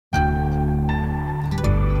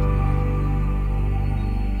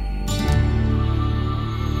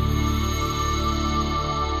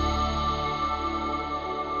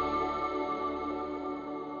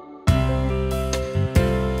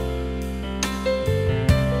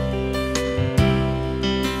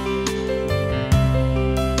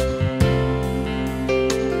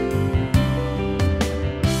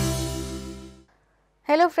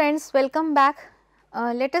friends, welcome back.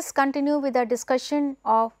 Let us continue with our discussion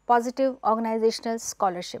of positive organizational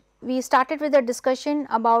scholarship. We started with a discussion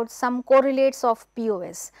about some correlates of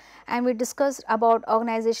POS and we discussed about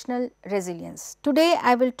organizational resilience. Today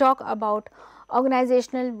I will talk about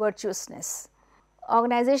organizational virtuousness.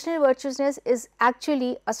 Organizational virtuousness is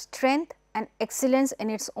actually a strength and excellence in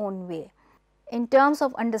its own way in terms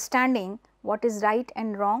of understanding what is right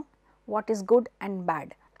and wrong, what is good and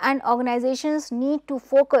bad. And organizations need to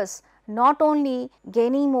focus not only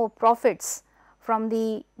gaining more profits from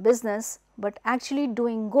the business, but actually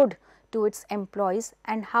doing good to its employees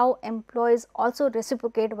and how employees also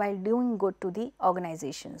reciprocate while doing good to the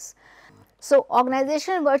organizations. So,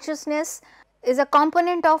 organizational virtuousness is a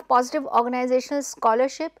component of positive organizational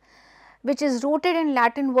scholarship which is rooted in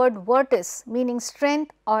Latin word virtus meaning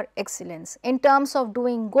strength or excellence in terms of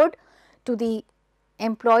doing good to the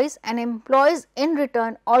employees and employees in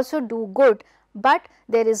return also do good, but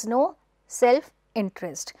there is no self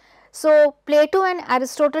interest. So, Plato and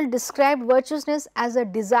Aristotle described virtuousness as the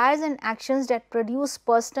desires and actions that produce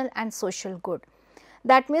personal and social good.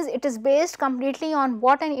 That means, it is based completely on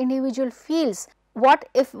what an individual feels, what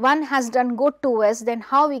if one has done good to us, then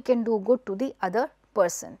how we can do good to the other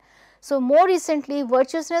person. So, more recently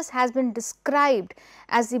virtuousness has been described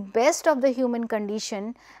as the best of the human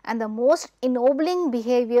condition and the most ennobling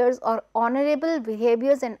behaviors or honorable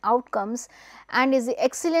behaviors and outcomes, and is the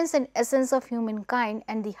excellence and essence of humankind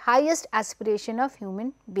and the highest aspiration of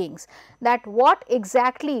human beings, that what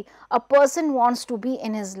exactly a person wants to be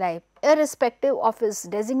in his life irrespective of his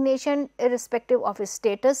designation, irrespective of his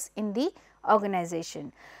status in the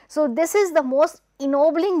organization. So, this is the most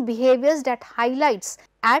ennobling behaviors that highlights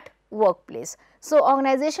at workplace. So,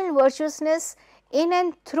 organizational virtuousness in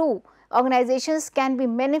and through organizations can be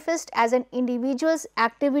manifest as an individual's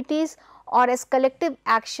activities or as collective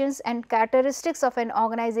actions and characteristics of an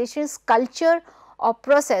organization's culture or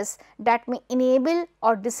process that may enable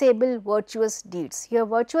or disable virtuous deeds. Here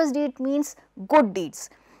virtuous deed means good deeds,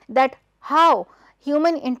 that how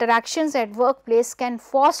human interactions at workplace can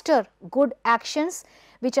foster good actions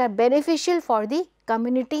which are beneficial for the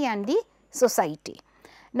community and the society.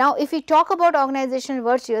 Now, if we talk about organizational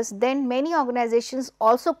virtues, then many organizations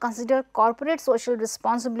also consider corporate social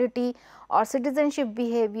responsibility or citizenship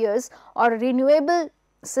behaviors or renewable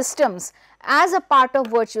systems as a part of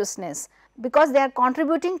virtuousness, because they are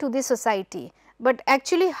contributing to the society, but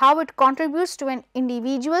actually how it contributes to an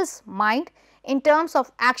individual's mind in terms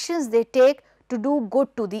of actions they take to do good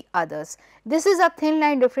to the others. This is a thin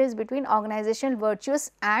line difference between organizational virtues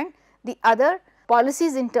and the other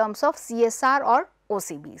policies in terms of CSR or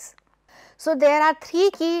OCBs. So, there are three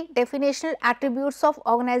key definitional attributes of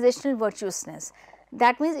organizational virtuousness.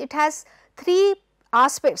 That means, it has three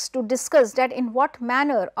aspects to discuss that in what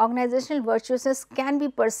manner organizational virtuousness can be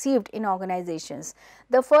perceived in organizations.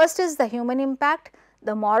 The first is the human impact,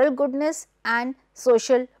 the moral goodness and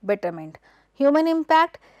social betterment. Human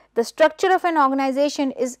impact: the structure of an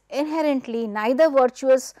organization is inherently neither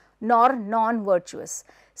virtuous nor non-virtuous,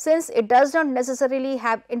 since it does not necessarily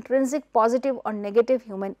have intrinsic positive or negative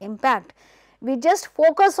human impact. We just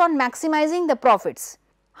focus on maximizing the profits.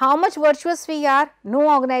 How much virtuous we are, no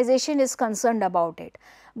organization is concerned about it.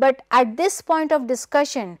 But at this point of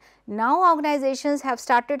discussion, now organizations have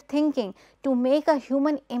started thinking to make a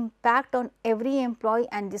human impact on every employee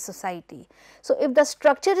and the society. So, if the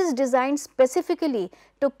structure is designed specifically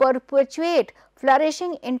to perpetuate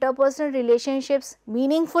flourishing interpersonal relationships,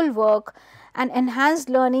 meaningful work and enhanced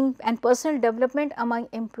learning and personal development among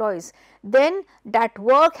employees, then that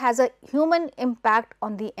work has a human impact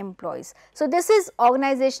on the employees. So, this is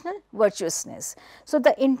organizational virtuousness. So,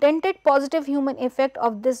 the intended positive human effect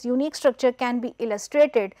of this unique structure can be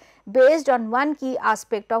illustrated based on one key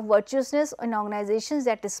aspect of virtuousness in organizations,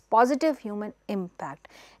 that is positive human impact.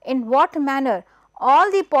 In what manner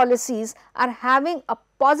all the policies are having a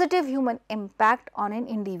positive human impact on an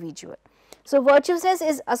individual. So, virtuousness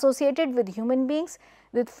is associated with human beings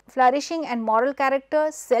with flourishing and moral character,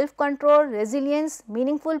 self control, resilience,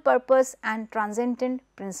 meaningful purpose and transcendent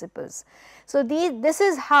principles. So, this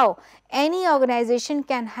is how any organization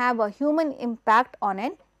can have a human impact on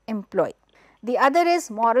an employee. The other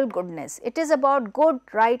is moral goodness. It is about good,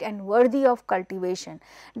 right and worthy of cultivation,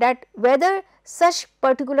 that whether such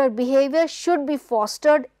particular behavior should be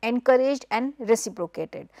fostered, encouraged and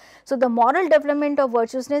reciprocated. So, the moral development of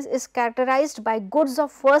virtuousness is characterized by goods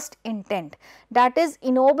of first intent, that is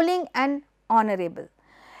ennobling and honorable.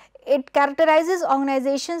 It characterizes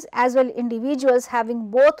organizations as well individuals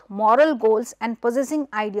having both moral goals and possessing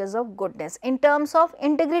ideas of goodness in terms of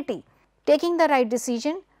integrity, taking the right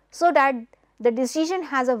decision so that the decision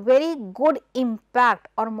has a very good impact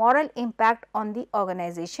or moral impact on the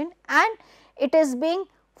organization, and it is being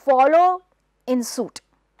followed in suit.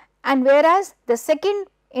 And whereas the second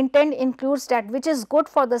intent includes that which is good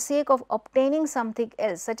for the sake of obtaining something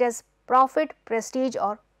else, such as profit, prestige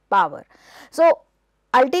or power. So,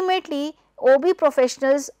 ultimately OB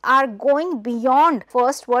professionals are going beyond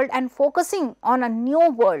first world and focusing on a new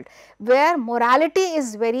world where morality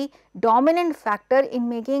is very dominant factor in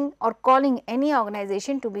making or calling any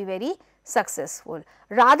organization to be very successful,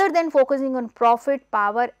 rather than focusing on profit,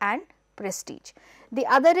 power and prestige. The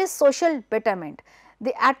other is social betterment.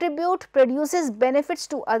 The attribute produces benefits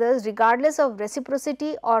to others regardless of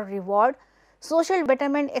reciprocity or reward. Social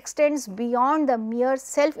betterment extends beyond the mere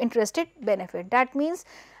self-interested benefit. That means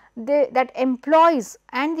that employees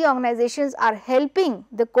and the organizations are helping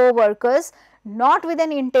the co-workers not with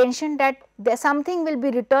an intention that something will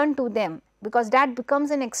be returned to them, because that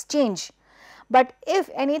becomes an exchange. But if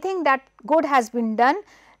anything that good has been done,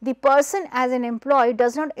 the person as an employee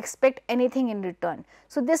does not expect anything in return.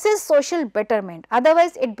 So, this is social betterment,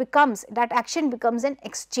 otherwise it becomes, that action becomes an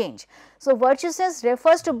exchange. So, virtuousness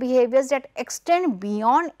refers to behaviors that extend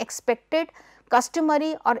beyond expected,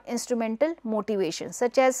 customary or instrumental motivations,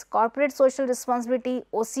 such as corporate social responsibility,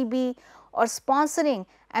 OCB, or sponsoring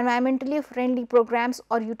environmentally friendly programs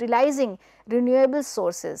or utilizing renewable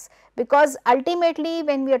sources. Because ultimately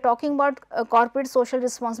when we are talking about corporate social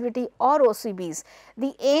responsibility or OCBs,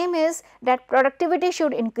 the aim is that productivity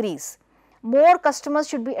should increase. More customers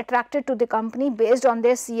should be attracted to the company based on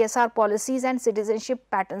their CSR policies and citizenship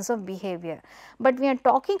patterns of behavior. But we are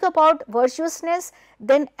talking about virtuousness,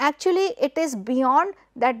 then actually it is beyond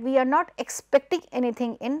that, we are not expecting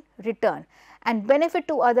anything in return and benefit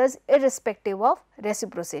to others irrespective of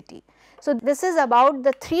reciprocity. So, this is about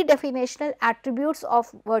the three definitional attributes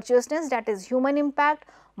of virtuousness, that is human impact,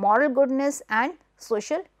 moral goodness and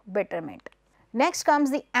social betterment. Next comes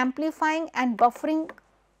the amplifying and buffering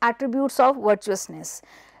attributes of virtuousness.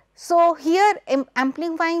 So, here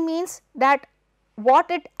amplifying means that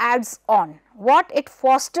what it adds on, what it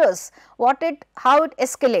fosters, how it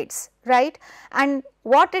escalates, right, and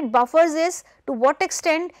what it buffers is to what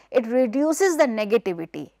extent it reduces the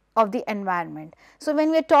negativity of the environment. So, when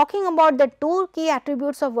we are talking about the two key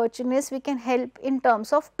attributes of virtuousness, we can help in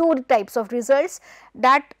terms of two types of results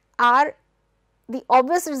that are the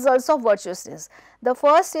obvious results of virtuousness. The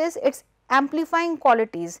first is its amplifying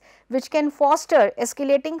qualities, which can foster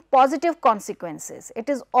escalating positive consequences. It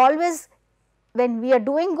is always, when we are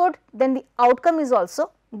doing good, then the outcome is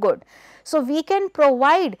also good. So, we can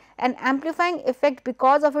provide an amplifying effect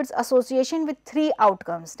because of its association with three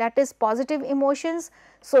outcomes, that is positive emotions,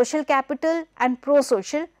 social capital and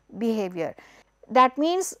pro-social behavior. That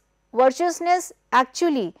means virtuousness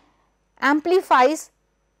actually amplifies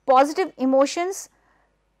positive emotions,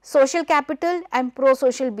 social capital and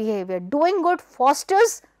pro-social behavior. Doing good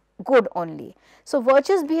fosters good only. So,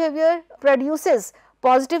 virtuous behavior produces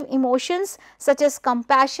positive emotions such as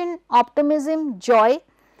compassion, optimism, joy,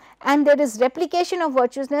 and there is replication of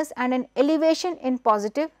virtuousness and an elevation in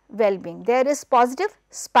positive well-being. There is positive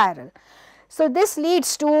spiral. So, this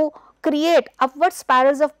leads to create upward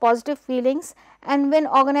spirals of positive feelings, and when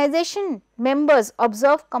organization members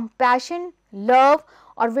observe compassion, love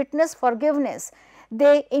or witness forgiveness,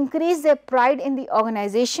 they increase their pride in the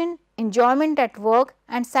organization, enjoyment at work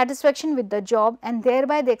and satisfaction with the job, and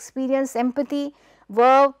thereby they experience empathy,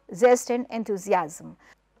 verve, zest and enthusiasm.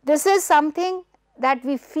 This is something that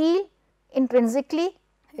we feel intrinsically,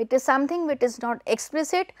 it is something which is not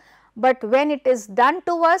explicit, but when it is done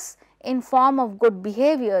to us in form of good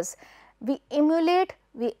behaviors, we emulate,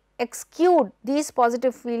 we exude these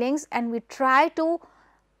positive feelings and we try to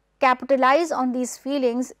capitalize on these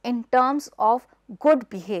feelings in terms of good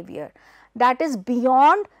behavior. That is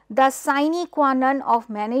beyond the sine qua non of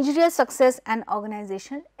managerial success and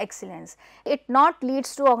organizational excellence. It not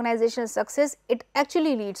leads to organizational success, it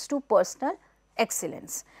actually leads to personal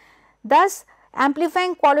excellence. Thus,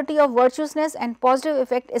 amplifying quality of virtuousness and positive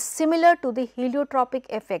effect is similar to the heliotropic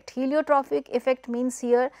effect. Heliotropic effect means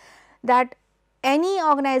here that any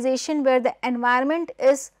organization where the environment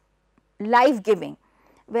is life giving,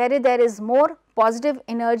 where there is more positive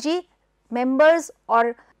energy, members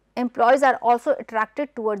or employees are also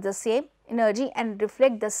attracted towards the same energy and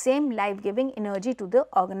reflect the same life giving energy to the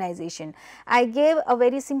organization. I gave a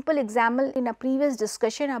very simple example in a previous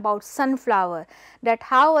discussion about sunflower, that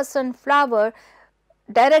how a sunflower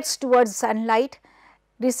directs towards sunlight,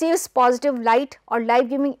 receives positive light or life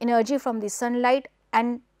giving energy from the sunlight,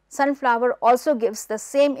 and sunflower also gives the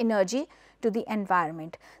same energy to the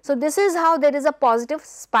environment. So, this is how there is a positive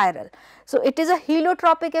spiral. So, it is a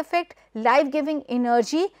heliotropic effect, life giving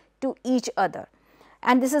energy to each other,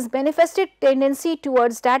 and this is manifested tendency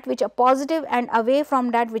towards that which are positive and away from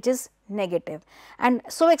that which is negative. And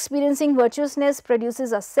so, experiencing virtuousness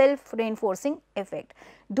produces a self reinforcing effect,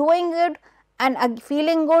 doing good and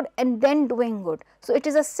feeling good and then doing good. So, it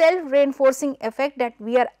is a self reinforcing effect that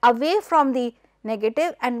we are away from the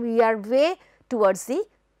negative and we are way towards the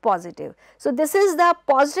positive. So, this is the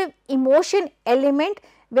positive emotion element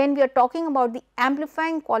when we are talking about the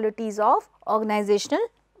amplifying qualities of organizational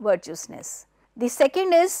virtuousness. The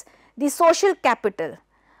second is the social capital.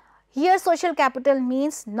 Here social capital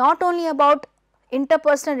means not only about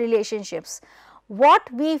interpersonal relationships, what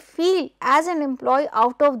we feel as an employee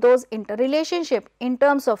out of those interrelationship in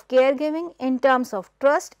terms of caregiving, in terms of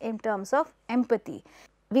trust, in terms of empathy.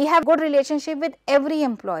 We have good relationship with every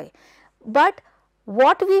employee, but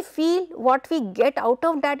what we feel, what we get out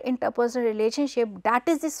of that interpersonal relationship, that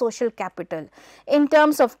is the social capital in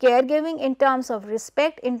terms of caregiving, in terms of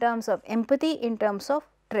respect, in terms of empathy, in terms of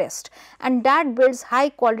trust, and that builds high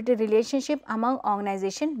quality relationship among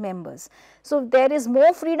organization members. So, there is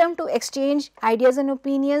more freedom to exchange ideas and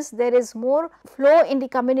opinions, there is more flow in the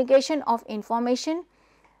communication of information,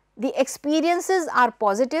 the experiences are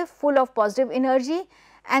positive, full of positive energy,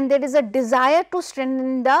 and there is a desire to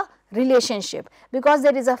strengthen the relationship because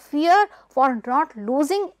there is a fear for not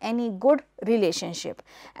losing any good relationship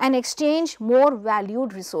and exchange more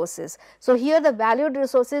valued resources. So, here the valued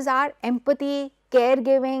resources are empathy,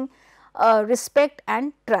 caregiving, respect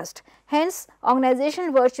and trust. Hence,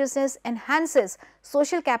 organizational virtuousness enhances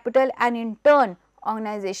social capital and in turn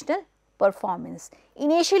organizational performance.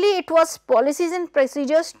 Initially it was policies and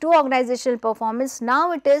procedures to organizational performance,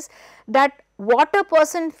 now it is that what a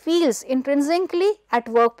person feels intrinsically at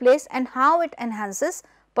workplace and how it enhances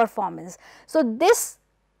performance. So, this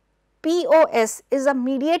POS is a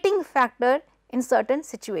mediating factor in certain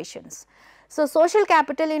situations. So, social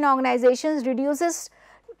capital in organizations reduces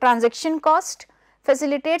transaction cost,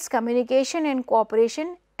 facilitates communication and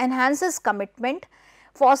cooperation, enhances commitment,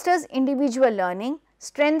 fosters individual learning,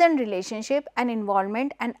 strengthen relationship and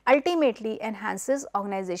involvement, and ultimately enhances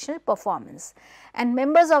organizational performance. And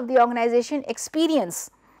members of the organization experience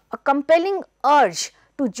a compelling urge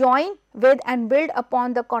to join with and build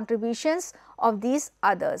upon the contributions of these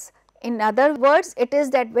others. In other words, it is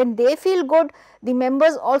that when they feel good, the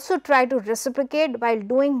members also try to reciprocate while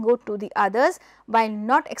doing good to the others while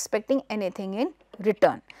not expecting anything in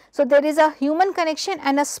return. So, there is a human connection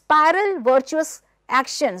and a spiral virtuous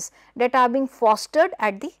actions that are being fostered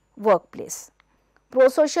at the workplace.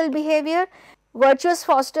 Pro-social behavior, virtuousness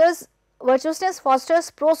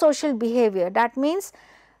fosters pro-social behavior, that means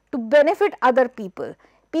to benefit other people.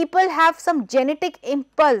 People have some genetic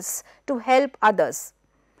impulse to help others.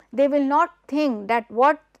 They will not think that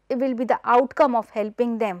what will be the outcome of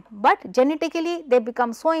helping them, but genetically they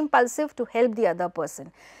become so impulsive to help the other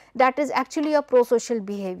person. That is actually a pro-social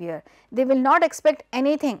behavior. They will not expect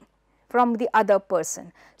anything from the other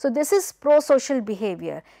person. So, this is pro-social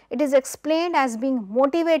behavior. It is explained as being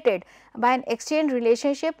motivated by an exchange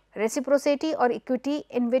relationship, reciprocity or equity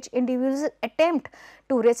in which individuals attempt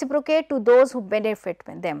to reciprocate to those who benefit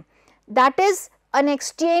them. That is an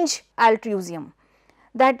exchange altruism,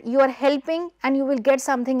 that you are helping and you will get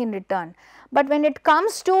something in return. But when it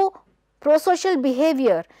comes to pro-social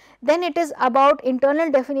behavior, then it is about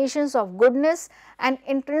internal definitions of goodness and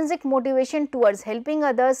intrinsic motivation towards helping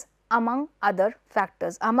others among other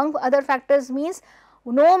factors. Among other factors means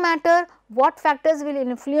no matter what factors will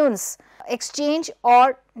influence exchange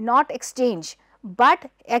or not exchange, but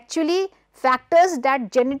actually factors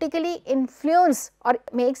that genetically influence or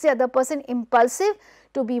makes the other person impulsive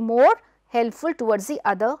to be more helpful towards the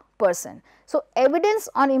other person. So, evidence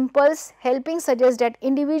on impulse helping suggests that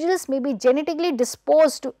individuals may be genetically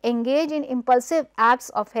disposed to engage in impulsive acts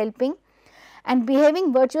of helping and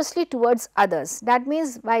behaving virtuously towards others. That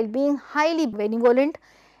means while being highly benevolent,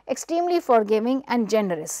 extremely forgiving and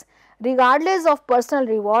generous, regardless of personal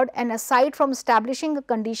reward and aside from establishing a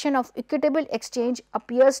condition of equitable exchange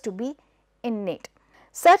appears to be innate.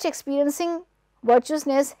 Such experiencing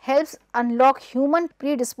virtuousness helps unlock human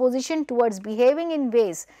predisposition towards behaving in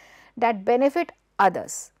ways that benefit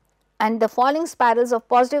others, and the following spirals of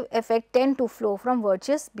positive effect tend to flow from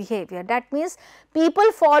virtuous behavior. That means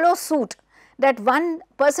people follow suit, that one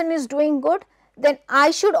person is doing good, then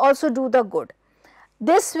I should also do the good.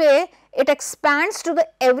 This way it expands to the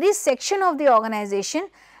every section of the organization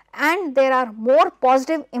and there are more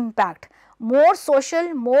positive impact, more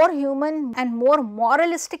social, more human and more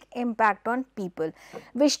moralistic impact on people,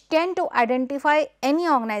 which tend to identify any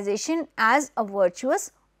organization as a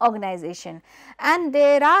virtuous organization. And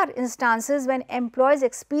there are instances when employees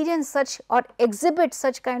experience such or exhibit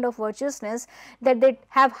such kind of virtuousness that they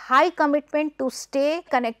have high commitment to stay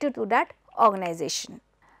connected to that organization.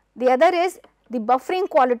 The other is the buffering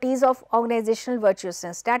qualities of organizational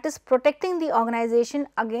virtuousness, that is protecting the organization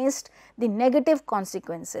against the negative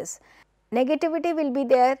consequences. Negativity will be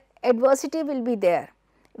there, adversity will be there.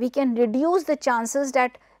 We can reduce the chances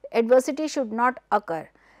that adversity should not occur.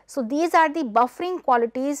 So, these are the buffering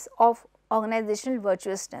qualities of organizational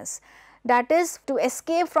virtuousness, that is to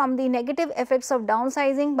escape from the negative effects of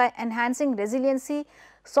downsizing by enhancing resiliency,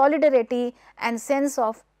 solidarity and sense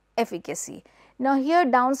of efficacy. Now, here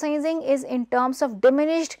downsizing is in terms of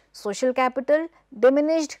diminished social capital,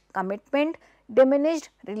 diminished commitment, diminished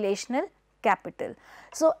relational capital.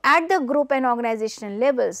 So, at the group and organizational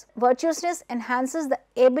levels, virtuousness enhances the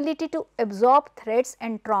ability to absorb threats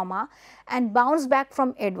and trauma and bounce back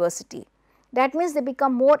from adversity. That means they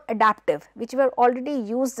become more adaptive, which we have already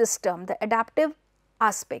used this term, the adaptive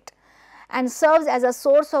aspect, and serves as a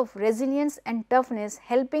source of resilience and toughness,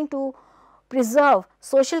 helping to preserve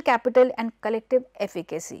social capital and collective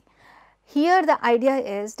efficacy. Here the idea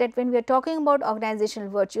is that when we are talking about organizational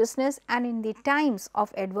virtuousness and in the times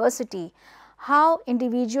of adversity, how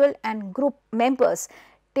individual and group members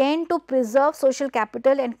tend to preserve social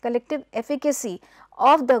capital and collective efficacy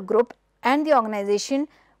of the group and the organization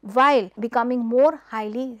while becoming more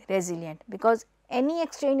highly resilient, because any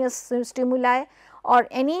extraneous stimuli or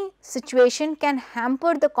any situation can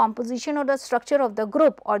hamper the composition or the structure of the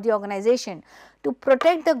group or the organization. To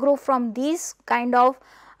protect the group from these kind of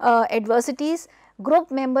adversities,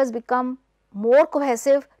 group members become more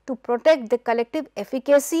cohesive to protect the collective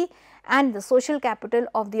efficacy and the social capital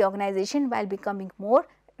of the organization while becoming more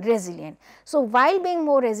resilient. So, while being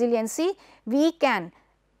more resiliency, we can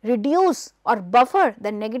reduce or buffer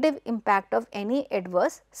the negative impact of any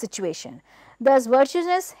adverse situation. Thus,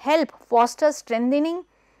 virtuousness help foster strengthening,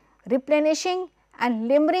 replenishing and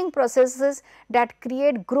limbering processes that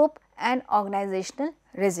create group and organizational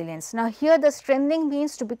resilience. Now, here the strengthening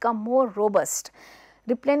means to become more robust,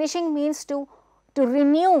 replenishing means to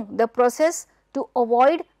renew the process to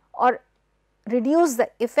avoid or reduce the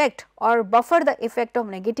effect or buffer the effect of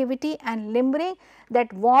negativity, and limbering,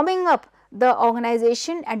 that warming up the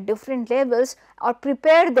organization at different levels or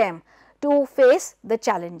prepare them to face the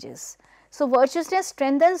challenges. So, virtuousness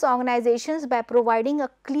strengthens organizations by providing a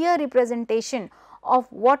clear representation of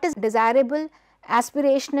what is desirable,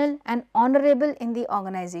 aspirational and honorable in the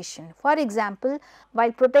organization. For example,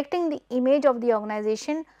 while protecting the image of the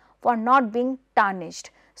organization for not being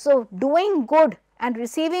tarnished. So, doing good and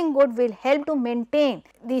receiving good will help to maintain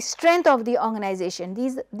the strength of the organization.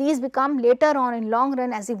 These become later on in long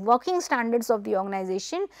run as the working standards of the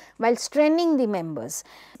organization while strengthening the members.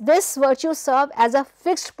 This virtue serve as a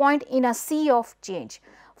fixed point in a sea of change.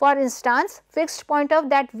 For instance, fixed point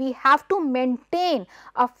of that we have to maintain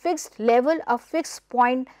a fixed level, a fixed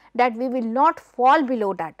point, that we will not fall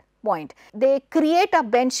below that point. They create a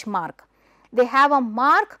benchmark. They have a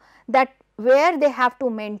mark that where they have to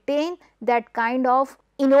maintain that kind of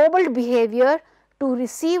ennobled behavior to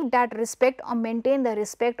receive that respect or maintain the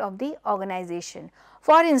respect of the organization.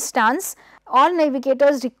 For instance, all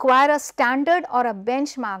navigators require a standard or a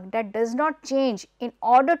benchmark that does not change in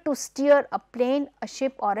order to steer a plane, a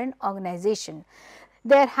ship or an organization.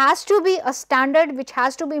 There has to be a standard which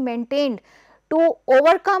has to be maintained to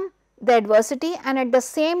overcome the adversity and at the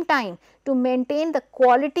same time to maintain the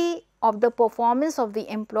quality of the performance of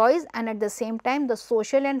the employees and at the same time the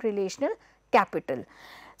social and relational capital.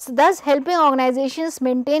 So, thus helping organizations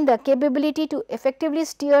maintain the capability to effectively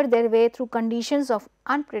steer their way through conditions of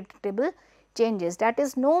unpredictable changes. That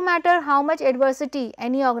is, no matter how much adversity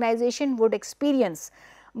any organization would experience,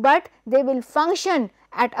 but they will function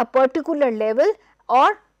at a particular level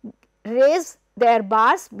or raise their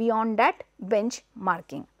bars beyond that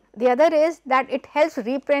benchmarking. The other is that it helps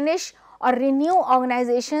replenish or renew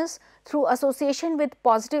organizations through association with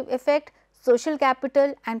positive effect, social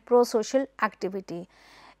capital and pro-social activity.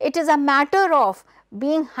 It is a matter of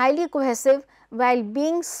being highly cohesive while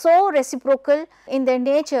being so reciprocal in their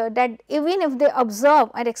nature that even if they observe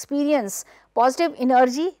and experience positive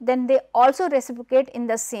energy, then they also reciprocate in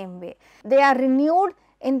the same way. They are renewed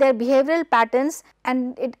in their behavioral patterns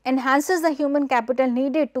and it enhances the human capital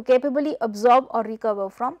needed to capably absorb or recover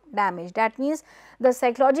from damage. That means, the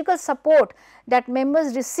psychological support that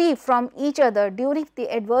members receive from each other during the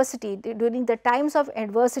adversity, during the times of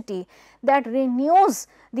adversity, that renews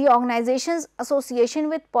the organization's association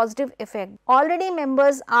with positive effect. Already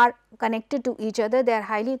members are connected to each other, they are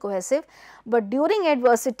highly cohesive, but during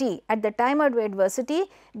adversity, at the time of adversity,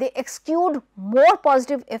 they exude more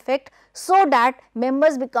positive effect, so that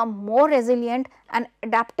members become more resilient and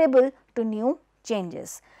adaptable to new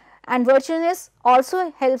changes. And virtuousness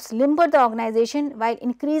also helps limber the organization while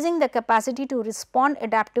increasing the capacity to respond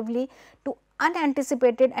adaptively to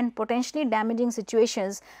unanticipated and potentially damaging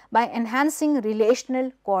situations by enhancing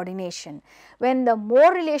relational coordination. When the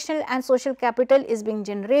more relational and social capital is being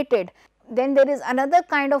generated, then there is another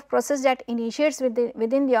kind of process that initiates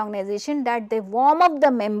within the organization, that they warm up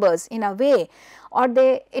the members in a way, or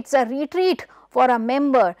it is a retreat for a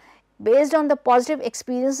member based on the positive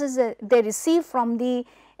experiences that they receive from the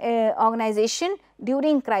organization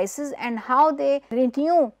during crisis, and how they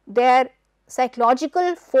renew their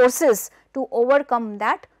psychological forces to overcome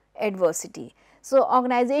that adversity. So,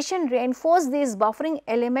 organization reinforce these buffering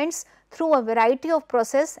elements through a variety of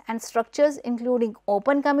process and structures, including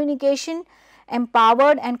open communication,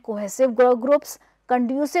 empowered and cohesive groups,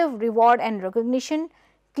 conducive reward and recognition,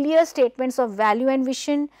 clear statements of value and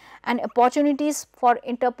vision, and opportunities for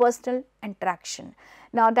interpersonal interaction.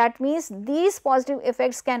 Now, that means these positive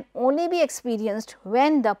effects can only be experienced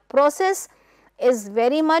when the process is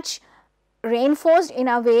very much reinforced in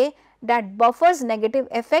a way that buffers negative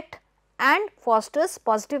effect and fosters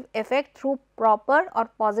positive effect through proper or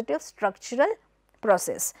positive structural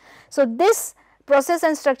process. So, this process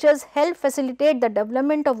and structures help facilitate the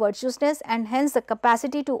development of virtuousness and hence the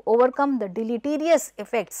capacity to overcome the deleterious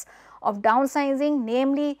effects of downsizing,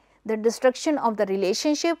 namely the destruction of the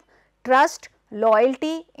relationship, trust,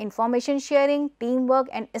 loyalty, information sharing, teamwork,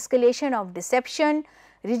 and escalation of deception,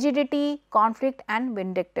 rigidity, conflict, and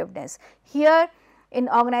vindictiveness. Here in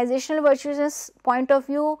organizational virtuousness point of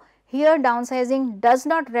view, here downsizing does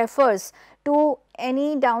not refers to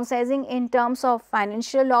any downsizing in terms of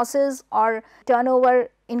financial losses or turnover,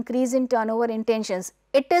 increase in turnover intentions.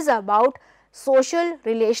 It is about social,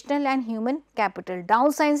 relational and human capital,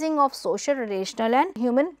 downsizing of social, relational and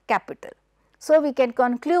human capital. So, we can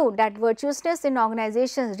conclude that virtuousness in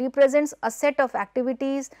organizations represents a set of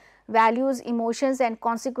activities, values, emotions and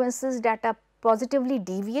consequences that are positively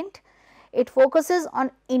deviant. It focuses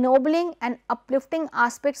on ennobling and uplifting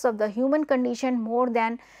aspects of the human condition more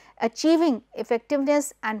than achieving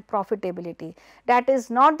effectiveness and profitability. That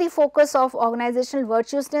is not the focus of organizational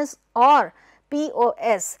virtuousness or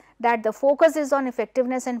POS, that the focus is on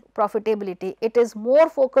effectiveness and profitability. It is more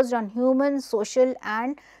focused on human, social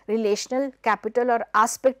and relational capital or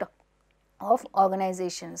aspect of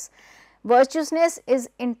organizations. Virtuousness is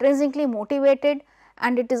intrinsically motivated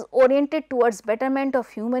and it is oriented towards betterment of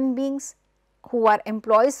human beings who are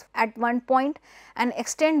employees at one point and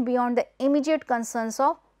extend beyond the immediate concerns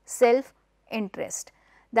of self interest.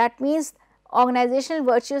 That means organizational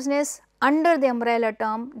virtuousness under the umbrella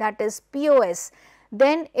term, that is POS,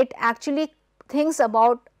 then it actually thinks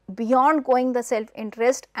about beyond going the self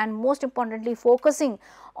interest and most importantly focusing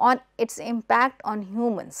on its impact on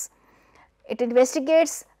humans. It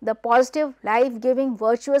investigates the positive, life giving,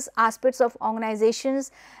 virtuous aspects of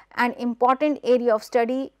organizations, an important area of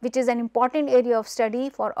study, which is an important area of study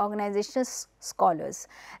for organizational scholars,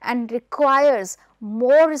 and requires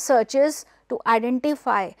more researchers to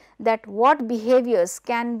identify that what behaviors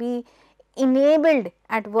can be enabled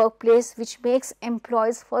at workplace, which makes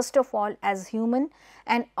employees first of all as human,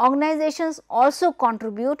 and organizations also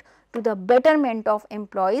contribute to the betterment of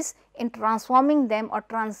employees in transforming them or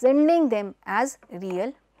transcending them as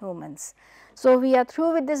real humans. So, we are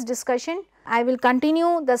through with this discussion. I will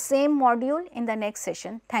continue the same module in the next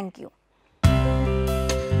session. Thank you.